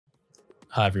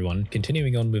Hi everyone,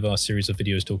 continuing on with our series of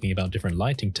videos talking about different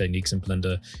lighting techniques in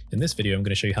Blender. In this video I'm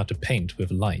going to show you how to paint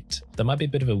with light. That might be a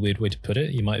bit of a weird way to put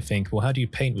it. You might think, well, how do you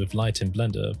paint with light in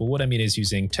Blender? Well, what I mean is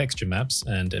using texture maps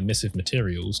and emissive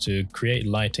materials to create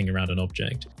lighting around an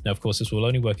object. Now of course this will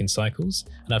only work in cycles,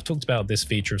 and I've talked about this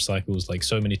feature of cycles like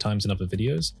so many times in other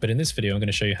videos, but in this video I'm going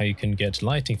to show you how you can get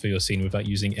lighting for your scene without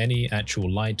using any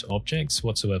actual light objects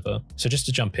whatsoever. So just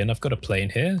to jump in, I've got a plane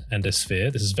here and a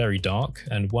sphere. This is very dark,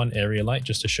 and one area light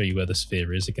just to show you where the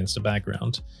sphere is against the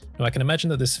background. Now I can imagine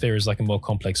that this sphere is like a more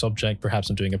complex object.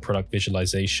 Perhaps I'm doing a product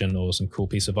visualization or some cool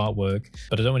piece of artwork,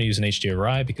 but I don't want to use an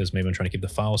HDRI because maybe I'm trying to keep the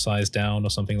file size down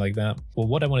or something like that. Well,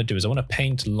 what I want to do is I want to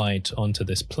paint light onto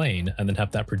this plane and then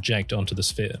have that project onto the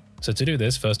sphere. So to do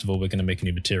this, first of all, we're going to make a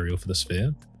new material for the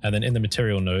sphere. And then in the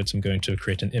material nodes, I'm going to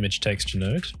create an image texture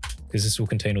node because this will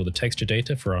contain all the texture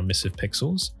data for our emissive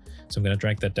pixels. So I'm going to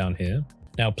drag that down here.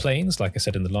 Now planes, like I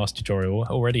said in the last tutorial,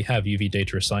 already have UV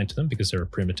data assigned to them because they're a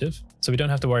primitive. So we don't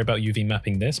have to worry about UV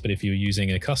mapping this, but if you're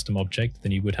using a custom object,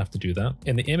 then you would have to do that.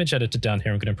 In the image editor down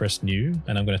here, I'm going to press new,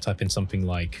 and I'm going to type in something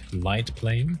like light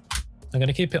plane. I'm going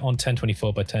to keep it on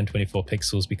 1024 by 1024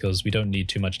 pixels because we don't need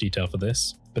too much detail for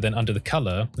this. But then under the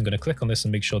color, I'm going to click on this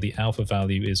and make sure the alpha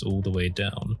value is all the way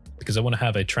down because I want to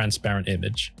have a transparent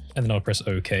image. And then I'll press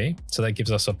OK. So that gives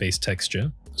us our base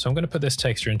texture. So I'm going to put this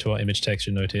texture into our image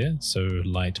texture node here. So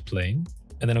light plane.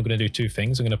 And then I'm going to do two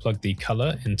things. I'm going to plug the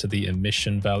color into the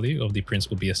emission value of the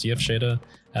principal BSDF shader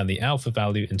and the alpha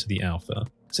value into the alpha.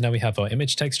 So now we have our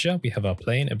image texture, we have our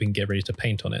plane, and we can get ready to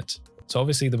paint on it. So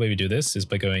obviously the way we do this is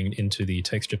by going into the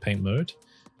texture paint mode.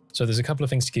 So there's a couple of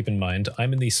things to keep in mind.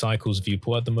 I'm in the cycles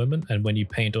viewport at the moment, and when you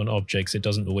paint on objects, it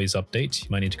doesn't always update. You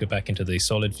might need to go back into the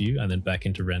solid view and then back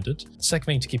into rendered. The second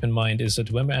thing to keep in mind is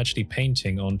that when we're actually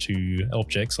painting onto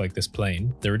objects like this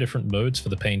plane, there are different modes for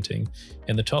the painting.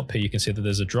 In the top here, you can see that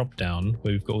there's a drop down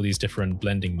where we've got all these different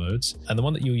blending modes. And the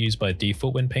one that you'll use by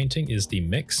default when painting is the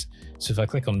mix. So if I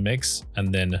click on mix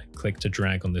and then click to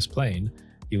drag on this plane,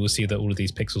 you will see that all of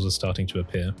these pixels are starting to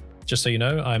appear. Just so you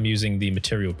know, I'm using the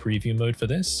material preview mode for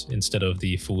this instead of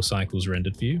the full cycles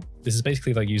rendered view. This is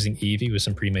basically like using Eevee with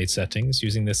some pre-made settings.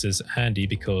 Using this is handy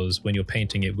because when you're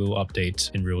painting, it will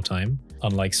update in real time.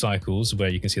 Unlike cycles, where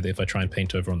you can see that if I try and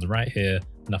paint over on the right here,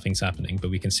 nothing's happening, but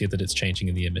we can see that it's changing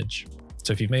in the image.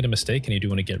 So if you've made a mistake and you do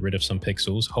want to get rid of some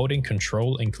pixels, holding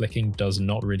Control and clicking does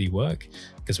not really work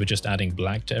because we're just adding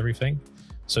black to everything.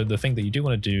 So the thing that you do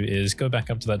want to do is go back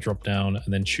up to that drop down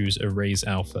and then choose Erase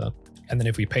Alpha. And then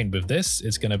if we paint with this,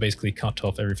 it's going to basically cut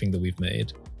off everything that we've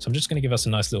made. So I'm just going to give us a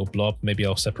nice little blob. Maybe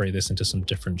I'll separate this into some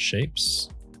different shapes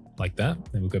like that.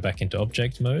 Then we'll go back into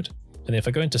object mode. And if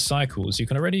I go into cycles, you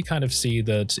can already kind of see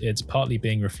that it's partly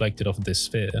being reflected off of this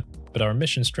sphere, but our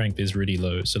emission strength is really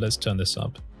low. So let's turn this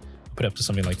up, put it up to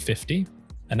something like 50.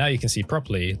 And now you can see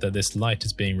properly that this light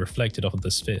is being reflected off of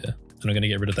the sphere. And I'm going to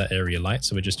get rid of that area light,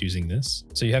 so we're just using this.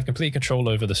 So you have complete control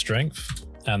over the strength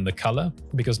and the color,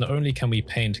 because not only can we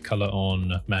paint color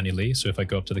on manually, so if I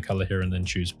go up to the color here and then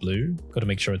choose blue, got to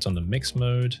make sure it's on the mix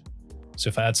mode. So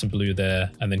if I add some blue there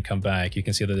and then come back, you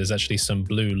can see that there's actually some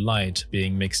blue light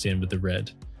being mixed in with the red.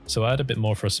 So I add a bit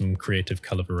more for some creative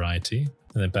color variety.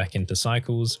 And then back into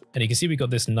cycles. And you can see we got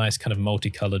this nice kind of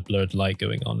multicolored blurred light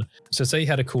going on. So say you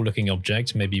had a cool looking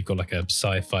object, maybe you've got like a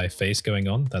sci-fi face going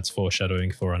on. That's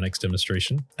foreshadowing for our next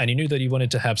demonstration. And you knew that you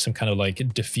wanted to have some kind of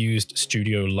like diffused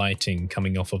studio lighting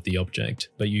coming off of the object,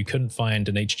 but you couldn't find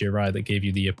an HDRI that gave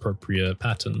you the appropriate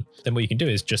pattern. Then what you can do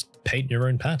is just paint your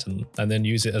own pattern and then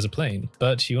use it as a plane.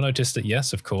 But you'll notice that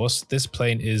yes, of course, this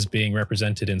plane is being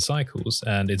represented in cycles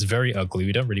and it's very ugly.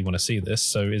 We don't really want to see this.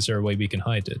 So is there a way we can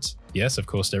hide it? Yes, of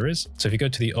course there is. So if you go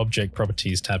to the Object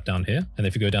Properties tab down here, and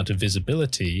if you go down to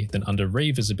Visibility, then under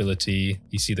Ray Visibility,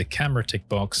 you see the camera tick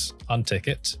box, untick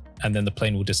it, and then the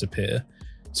plane will disappear.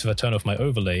 So if I turn off my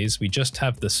overlays, we just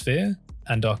have the sphere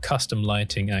and our custom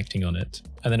lighting acting on it.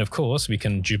 And then of course we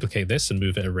can duplicate this and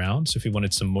move it around. So if we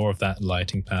wanted some more of that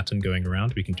lighting pattern going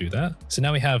around, we can do that. So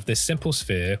now we have this simple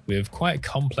sphere with quite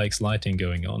complex lighting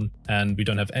going on, and we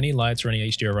don't have any lights or any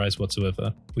HDRIs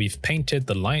whatsoever. We've painted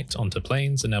the light onto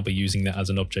planes and now we're using that as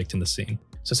an object in the scene.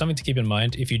 So something to keep in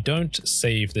mind, if you don't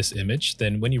save this image,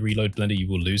 then when you reload Blender, you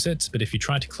will lose it. But if you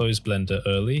try to close Blender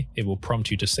early, it will prompt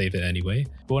you to save it anyway.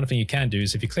 But one thing you can do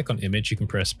is if you click on image, you can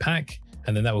press pack,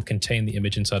 and then that will contain the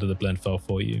image inside of the blend file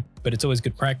for you. But it's always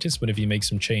good practice whenever you make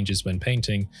some changes when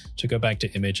painting to go back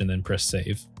to image and then press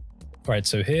save. Alright,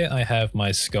 so here I have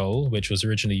my skull, which was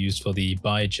originally used for the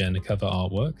ByGen cover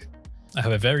artwork. I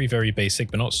have a very, very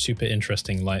basic but not super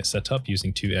interesting light setup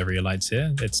using 2 area lights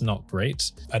here. It's not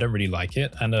great. I don't really like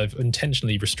it, and I've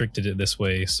intentionally restricted it this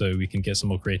way so we can get some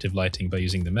more creative lighting by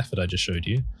using the method I just showed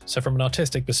you. So from an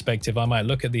artistic perspective, I might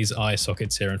look at these eye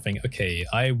sockets here and think, okay,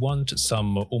 I want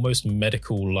some almost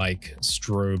medical-like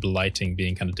strobe lighting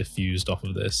being kind of diffused off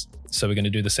of this. So we're going to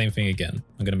do the same thing again.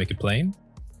 I'm going to make a plane.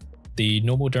 The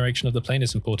normal direction of the plane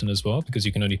is important as well because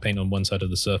you can only paint on one side of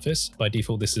the surface. By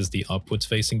default, this is the upwards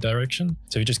facing direction.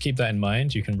 So if you just keep that in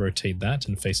mind, you can rotate that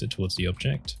and face it towards the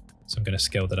object. So I'm going to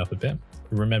scale that up a bit.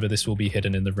 Remember, this will be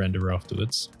hidden in the render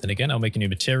afterwards. Then again, I'll make a new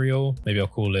material. Maybe I'll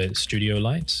call it Studio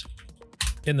Light.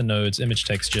 In the nodes, image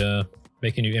texture,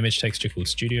 make a new image texture called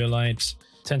Studio Light.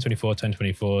 1024,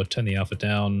 1024, turn the alpha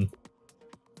down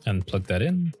and plug that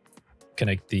in.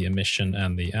 Connect the emission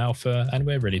and the alpha, and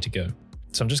we're ready to go.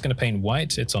 So I'm just going to paint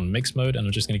white. It's on mix mode, and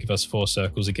I'm just going to give us 4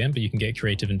 circles again, but you can get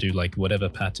creative and do like whatever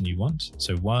pattern you want.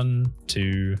 So 1,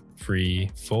 2,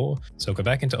 3, 4. So I'll go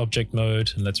back into object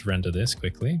mode and let's render this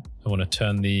quickly. I want to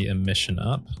turn the emission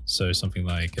up. So something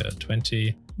like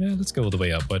 20. Yeah, let's go all the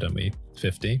way up. Why don't we?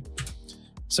 50.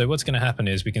 So what's going to happen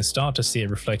is we can start to see it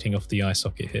reflecting off the eye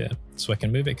socket here. So I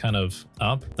can move it kind of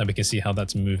up, and we can see how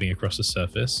that's moving across the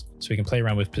surface. So we can play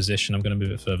around with position. I'm going to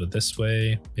move it further this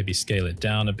way, maybe scale it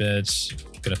down a bit.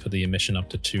 I'm going to put the emission up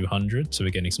to 200, so we're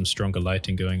getting some stronger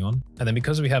lighting going on. And then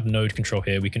because we have node control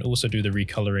here, we can also do the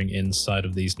recoloring inside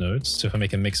of these nodes. So if I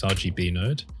make a mix RGB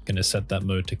node, I'm going to set that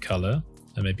mode to color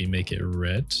and maybe make it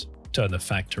red. Turn the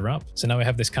factor up. So now we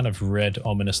have this kind of red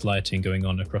ominous lighting going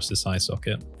on across this eye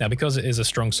socket. Now, because it is a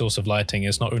strong source of lighting,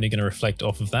 it's not only going to reflect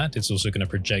off of that, it's also going to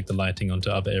project the lighting onto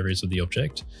other areas of the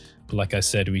object. But like I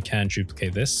said, we can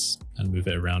duplicate this and move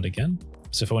it around again.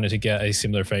 So if I wanted to get a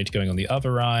similar effect going on the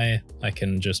other eye, I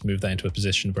can just move that into a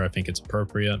position where I think it's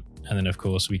appropriate. And then of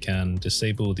course we can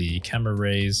disable the camera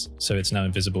rays, so it's now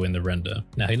invisible in the render.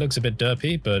 Now he looks a bit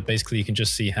derpy, but basically you can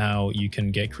just see how you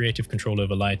can get creative control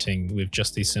over lighting with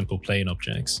just these simple plane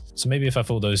objects. So maybe if I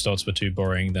thought those dots were too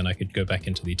boring, then I could go back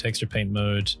into the texture paint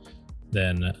mode,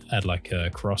 then add like a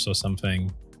cross or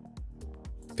something.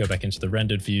 Go back into the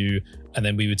rendered view, and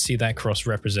then we would see that cross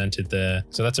represented there.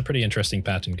 So that's a pretty interesting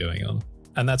pattern going on.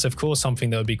 And that's of course something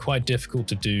that would be quite difficult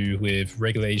to do with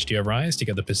regular HDRIs to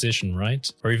get the position right,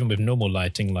 or even with normal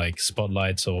lighting like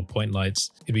spotlights or point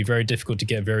lights. It'd be very difficult to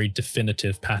get very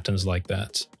definitive patterns like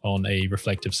that on a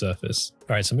reflective surface.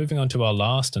 All right, so moving on to our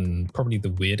last and probably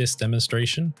the weirdest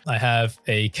demonstration. I have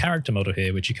a character model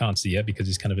here, which you can't see yet because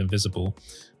he's kind of invisible,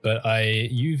 but I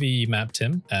UV mapped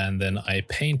him and then I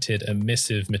painted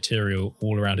emissive material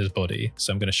all around his body.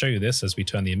 So I'm going to show you this as we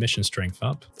turn the emission strength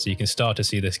up, so you can start to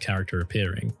see this character appearing.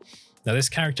 Now this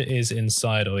character is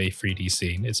inside of a 3D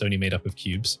scene. It's only made up of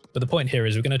cubes. But the point here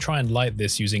is we're going to try and light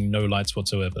this using no lights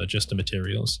whatsoever, just the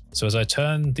materials. So as I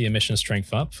turn the emission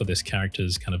strength up for this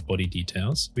character's kind of body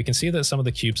details, we can see that some of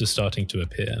the cubes are starting to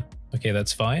appear. Okay,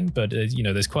 that's fine, but you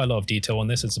know, there's quite a lot of detail on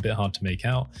this. It's a bit hard to make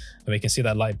out, and we can see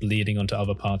that light bleeding onto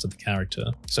other parts of the character.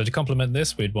 So to complement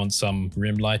this, we'd want some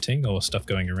rim lighting or stuff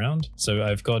going around. So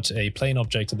I've got a plane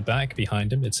object at the back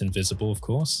behind him. It's invisible, of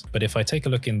course. But if I take a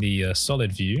look in the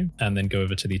solid view and then go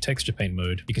over to the texture paint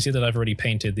mode, you can see that I've already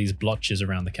painted these blotches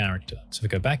around the character. So if I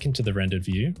go back into the rendered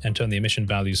view and turn the emission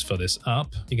values for this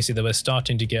up, you can see that we're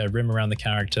starting to get a rim around the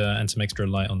character and some extra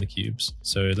light on the cubes.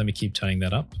 So let me keep turning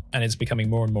that up, and it's becoming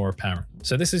more and more apparent.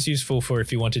 So this is useful for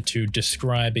if you wanted to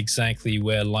describe exactly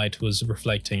where light was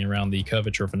reflecting around the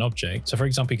curvature of an object. So for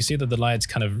example, you can see that the light's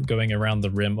kind of going around the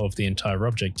rim of the entire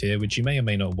object here, which you may or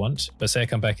may not want. But say I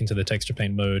come back into the texture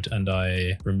paint mode and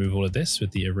I remove all of this with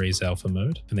the erase alpha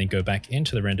mode and then go back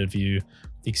into the rendered view,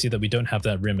 you can see that we don't have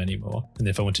that rim anymore. And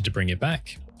if I wanted to bring it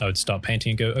back, I would start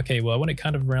painting and go, okay, well, I want it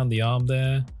kind of around the arm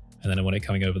there, and then I want it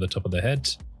coming over the top of the head.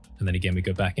 And then again, we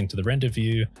go back into the render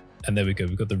view, and there we go,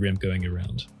 we've got the rim going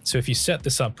around. So if you set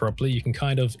this up properly, you can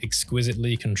kind of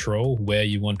exquisitely control where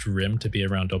you want rim to be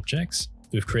around objects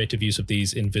with creative use of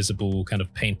these invisible kind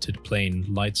of painted plane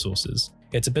light sources.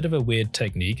 It's a bit of a weird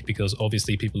technique because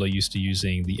obviously people are used to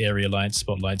using the area lights,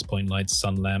 spotlights, point lights,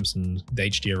 sun lamps, and the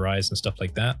HDRIs and stuff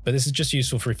like that. But this is just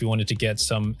useful for if you wanted to get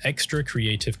some extra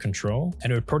creative control,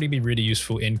 and it would probably be really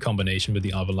useful in combination with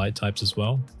the other light types as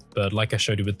well. But like I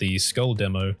showed you with the skull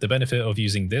demo, the benefit of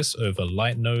using this over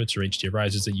light nodes or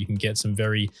HDRIs is that you can get some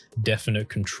very definite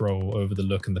control over the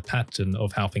look and the pattern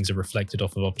of how things are reflected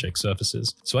off of object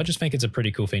surfaces. So I just think it's a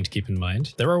pretty cool thing to keep in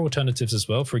mind. There are alternatives as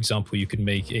well. For example, you could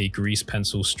make a grease pen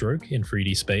pencil stroke in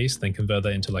 3D space, then convert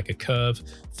that into like a curve,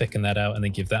 thicken that out, and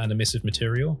then give that an emissive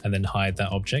material, and then hide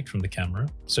that object from the camera.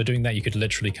 So doing that, you could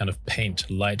literally kind of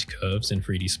paint light curves in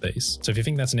 3D space. So if you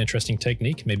think that's an interesting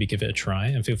technique, maybe give it a try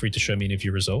and feel free to show me any of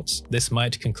your results. This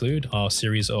might conclude our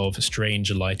series of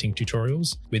strange lighting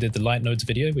tutorials. We did the light nodes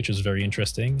video, which was very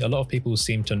interesting. A lot of people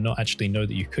seem to not actually know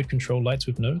that you could control lights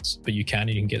with nodes, but you can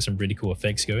get some really cool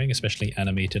effects going, especially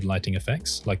animated lighting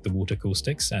effects like the water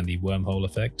caustics and the wormhole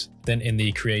effect. Then in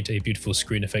the create a beautiful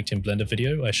screen effect in Blender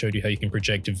video, I showed you how you can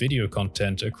project video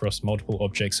content across multiple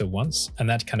objects at once, and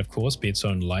that can of course be its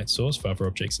own light source for other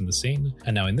objects in the scene.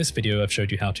 And now in this video, I've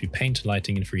showed you how to paint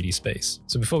lighting in 3D space.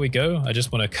 So before we go, I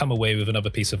just want to come away with another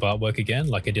piece of artwork again,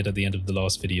 like I did at the end of the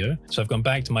last video. So I've gone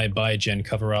back to my Biogen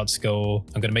cover art skull.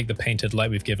 I'm going to make the painted light,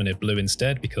 we've given it blue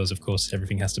instead, because of course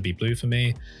everything has to be blue for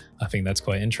me. I think that's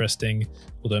quite interesting.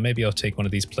 Although maybe I'll take one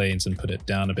of these planes and put it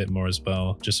down a bit more as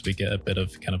well, just so we get a bit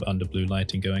of kind of under blue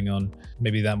lighting going on.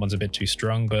 Maybe that one's a bit too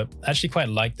strong, but I actually quite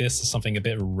like this. There's something a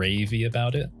bit ravey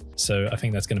about it. So I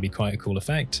think that's going to be quite a cool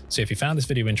effect. So if you found this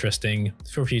video interesting,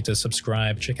 feel free to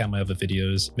subscribe, check out my other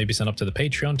videos, maybe sign up to the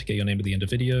Patreon to get your name at the end of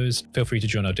videos. Feel free to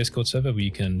join our Discord server where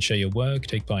you can share your work,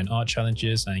 take part in art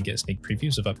challenges, and get sneak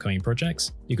previews of upcoming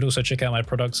projects. You can also check out my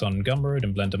products on Gumroad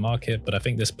and Blender Market, but I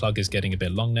think this plug is getting a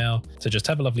bit long now. So just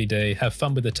have a lovely day, have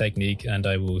fun with the technique, and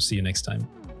I will see you next time.